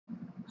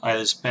Hi,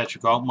 this is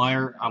Patrick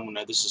Altmeyer.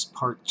 This is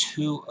part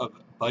 2 of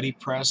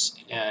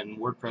BuddyPress and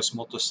WordPress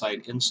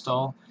Multisite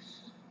install.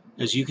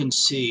 As you can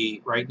see,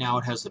 right now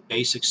it has the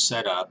basic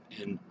setup,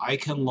 and I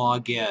can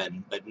log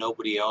in, but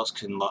nobody else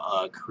can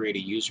create a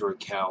user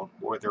account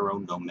or their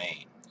own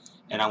domain.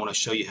 And I want to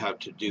show you how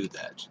to do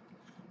that.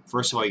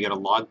 First of all, you got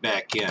to log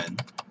back in,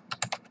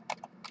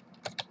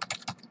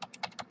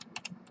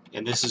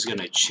 and this is going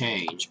to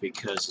change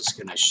because it's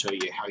going to show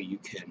you how you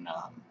can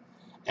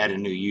add a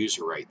new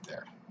user right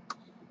there.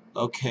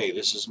 Okay,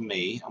 this is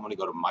me. I'm going to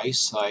go to My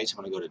Sites. I'm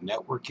going to go to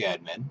Network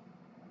Admin.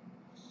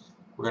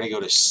 We're going to go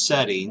to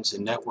Settings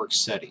and Network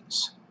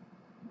Settings.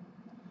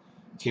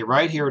 Okay,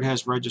 right here it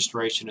has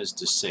registration is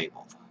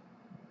disabled.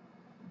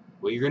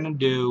 What you're going to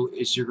do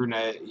is you're going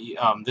to,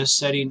 this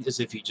setting is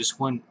if you just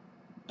want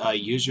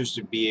users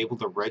to be able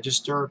to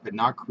register but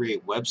not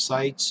create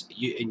websites,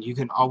 and you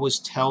can always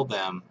tell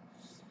them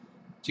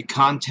to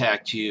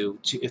contact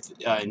you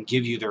and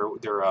give you their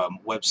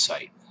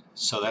website.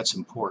 So that's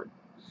important.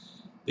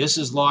 This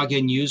is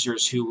login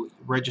users who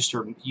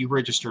you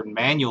registered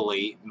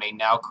manually may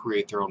now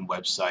create their own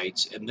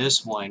websites, and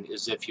this one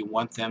is if you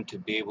want them to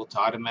be able to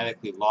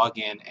automatically log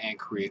in and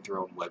create their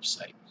own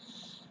website.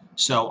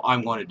 So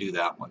I'm going to do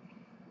that one.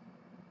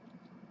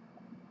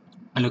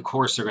 And of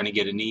course they're going to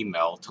get an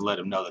email to let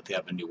them know that they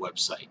have a new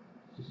website.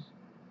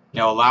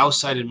 Now allow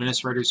site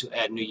administrators to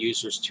add new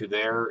users to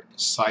their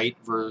site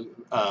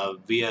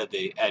via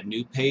the Add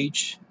New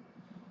page.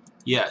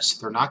 Yes,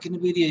 they're not going to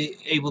be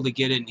able to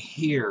get in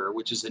here,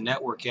 which is the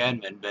network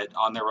admin, but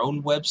on their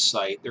own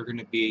website, they're going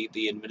to be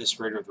the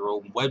administrator of their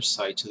own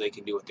website so they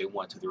can do what they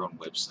want to their own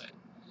website.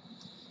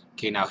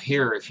 Okay, now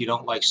here, if you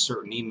don't like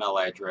certain email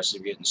addresses,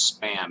 if you're getting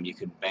spam, you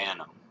can ban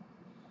them.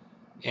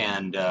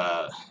 And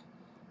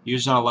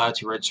users are not allowed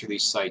to register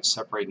these sites,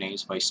 separate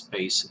names by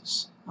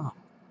spaces. Oh,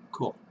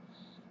 cool.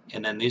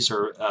 And then these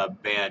are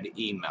banned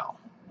email,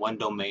 one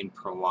domain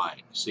per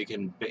line. So you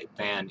can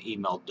ban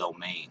email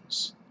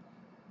domains.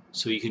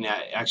 So you can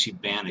actually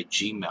ban a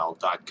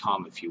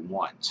gmail.com if you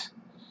want.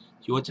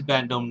 If you want to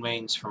ban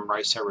domains from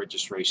right side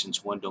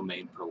registrations, one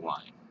domain per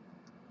line.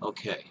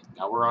 Okay,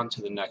 now we're on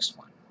to the next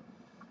one.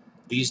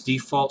 These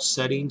default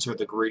settings are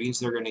the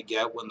greetings they're going to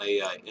get when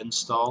they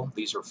install.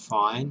 These are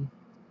fine.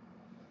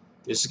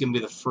 This is going to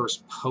be the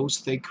first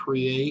post they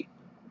create.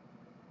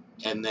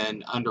 And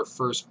then under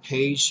first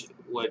page,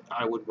 what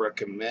I would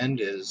recommend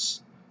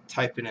is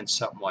typing in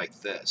something like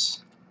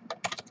this.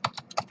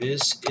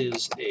 This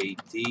is a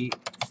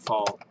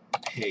default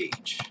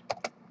page.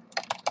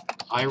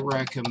 I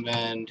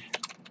recommend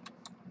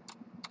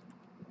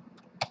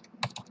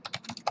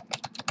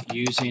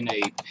using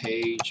a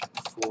page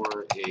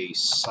for a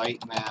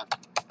sitemap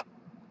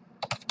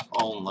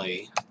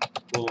only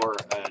or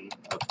an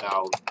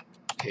about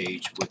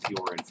page with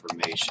your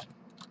information.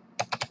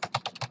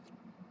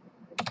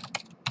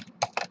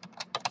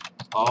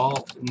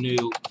 All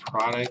new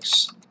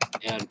products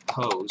and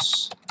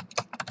posts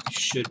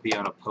should be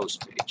on a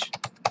post page.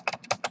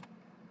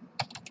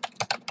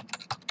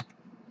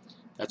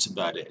 That's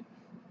about it.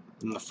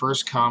 And the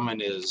first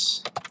comment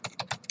is,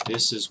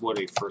 this is what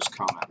a first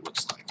comment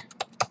looks like.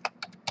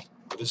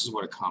 Or this is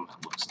what a comment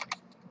looks like.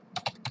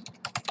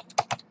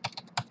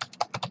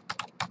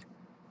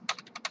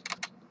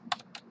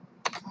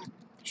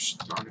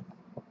 Started.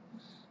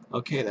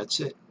 Okay, that's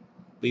it.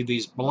 Leave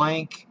these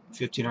blank.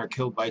 1500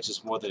 kilobytes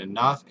is more than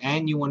enough,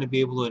 and you want to be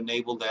able to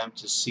enable them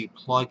to see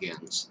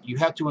plugins. You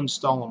have to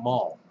install them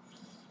all,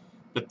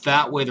 but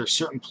that way there's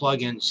certain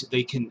plugins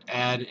they can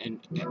add and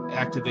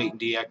activate and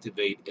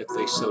deactivate if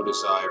they so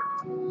desire.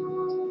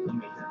 Let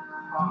me hit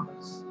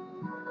pause.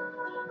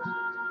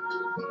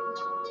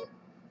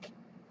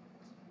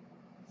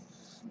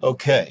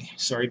 Okay,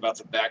 sorry about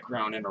the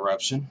background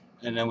interruption.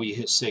 And then we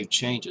hit Save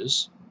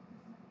Changes.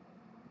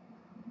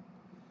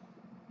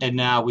 And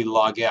now we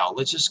log out.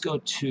 Let's just go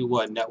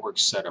to Network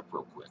Setup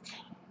real quick.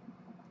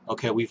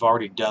 Okay, we've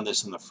already done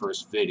this in the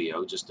first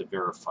video just to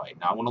verify.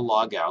 Now I want to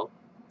log out.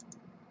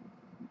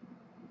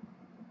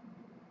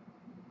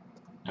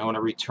 I want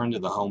to return to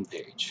the home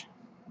page.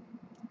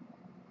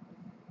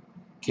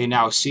 Okay,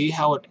 now see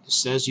how it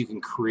says you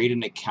can create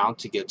an account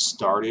to get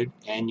started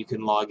and you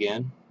can log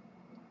in?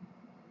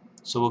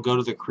 So we'll go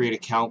to the Create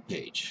Account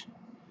page.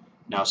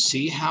 Now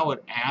see how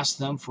it asks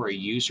them for a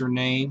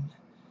username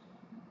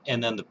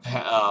and then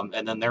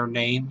their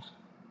name.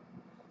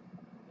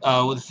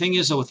 Well, the thing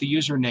is, though, with the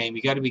username,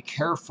 you got to be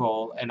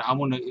careful, and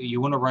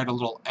you want to write a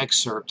little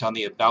excerpt on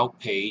the About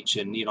page,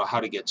 and how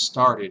to get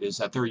started. Is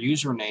that their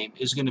username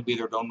is going to be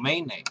their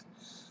domain name.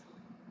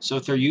 So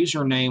if their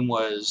username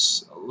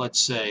was,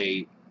 let's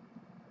say,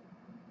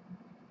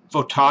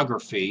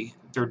 photography,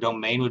 their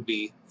domain would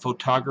be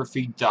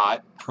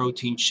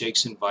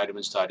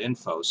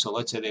photography.proteinshakesandvitamins.info. So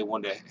let's say they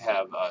wanted to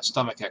have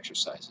stomach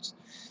exercises,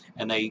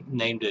 and they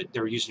named it,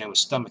 their username was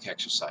stomach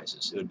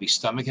exercises. It would be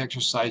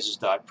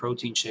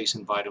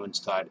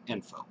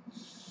stomachexercises.proteinshakesandvitamins.info.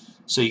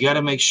 So you got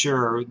to make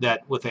sure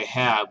that what they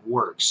have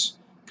works,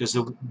 because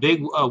the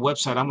big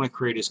website I'm going to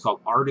create is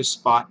called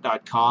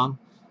artistspot.com.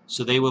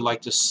 So they would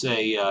like to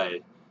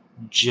say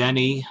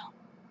Jenny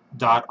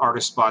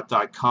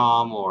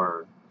artistspot.com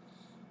or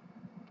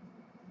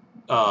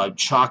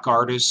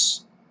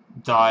chalkartists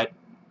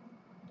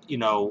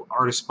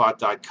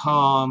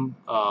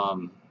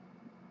artistspot.com,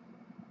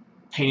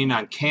 painting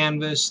on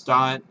canvas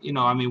I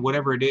mean,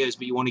 whatever it is,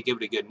 but you want to give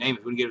it a good name.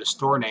 If you want to give it a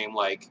store name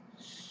like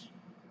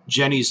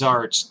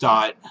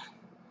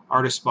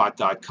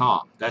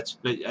jennysarts.artistspot.com, that's,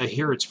 but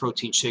here it's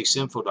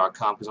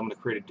proteinshakesinfo.com, because I'm going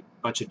to create a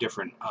bunch of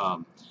different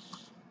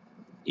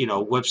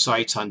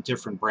websites on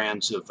different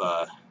brands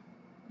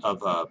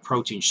of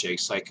protein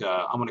shakes. Like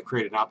I'm going to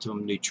create an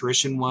Optimum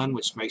Nutrition one,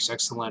 which makes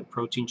excellent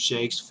protein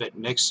shakes. Fit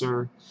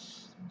Mixer,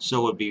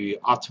 so it would be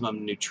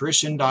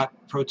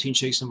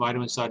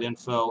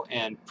optimumnutrition.proteinshakesandvitamins.info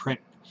and print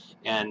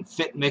and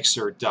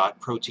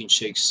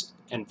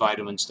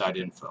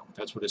fitmixer.proteinshakesandvitamins.info.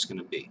 That's what it's going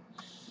to be.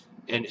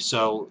 And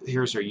so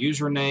here's their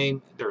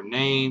username, their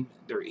name,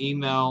 their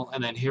email,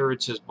 and then here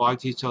it says blog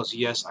details.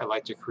 Yes, I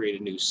like to create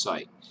a new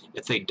site.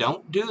 If they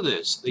don't do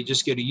this, they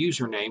just get a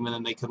username and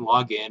then they can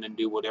log in and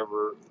do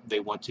whatever they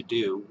want to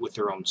do with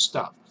their own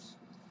stuff.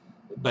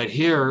 But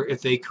here,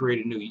 if they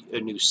create a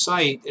new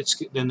site,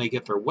 then they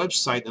get their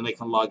website, then they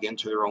can log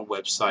into their own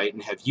website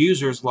and have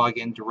users log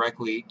in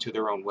directly to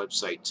their own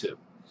website too.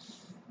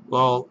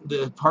 Well,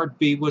 the part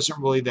B wasn't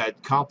really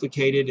that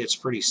complicated. It's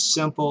pretty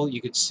simple.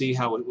 You could see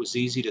how it was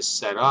easy to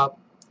set up.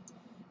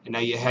 And now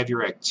you have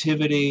your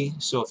activity.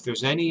 So if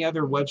there's any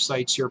other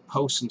websites here,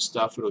 posts and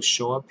stuff, it'll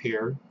show up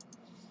here.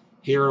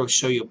 Here it'll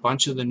show you a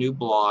bunch of the new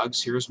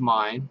blogs. Here's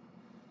mine.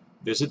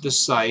 Visit the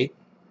site,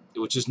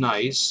 which is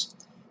nice.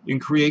 You can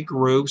create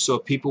groups, so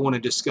if people want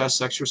to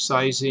discuss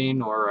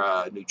exercising or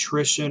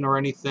nutrition or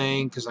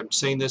anything, because I'm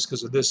saying this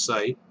because of this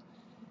site.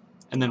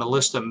 And then a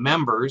list of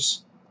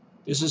members.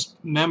 This is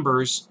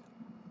members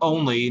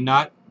only,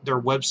 not their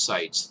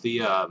websites.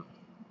 The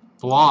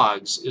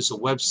blogs is a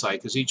website,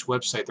 because each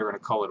website they're going to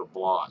call it a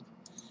blog.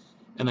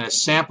 And then a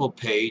sample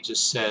page that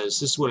says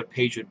this is what a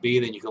page would be,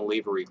 then you can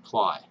leave a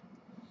reply.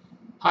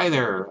 Hi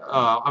there,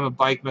 I'm a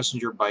bike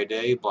messenger by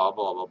day, blah,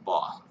 blah, blah,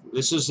 blah.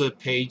 This is a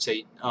page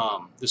that,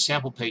 the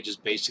sample page is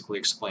basically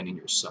explaining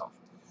yourself.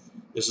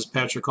 This is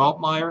Patrick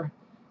Altmeyer.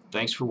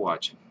 Thanks for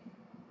watching.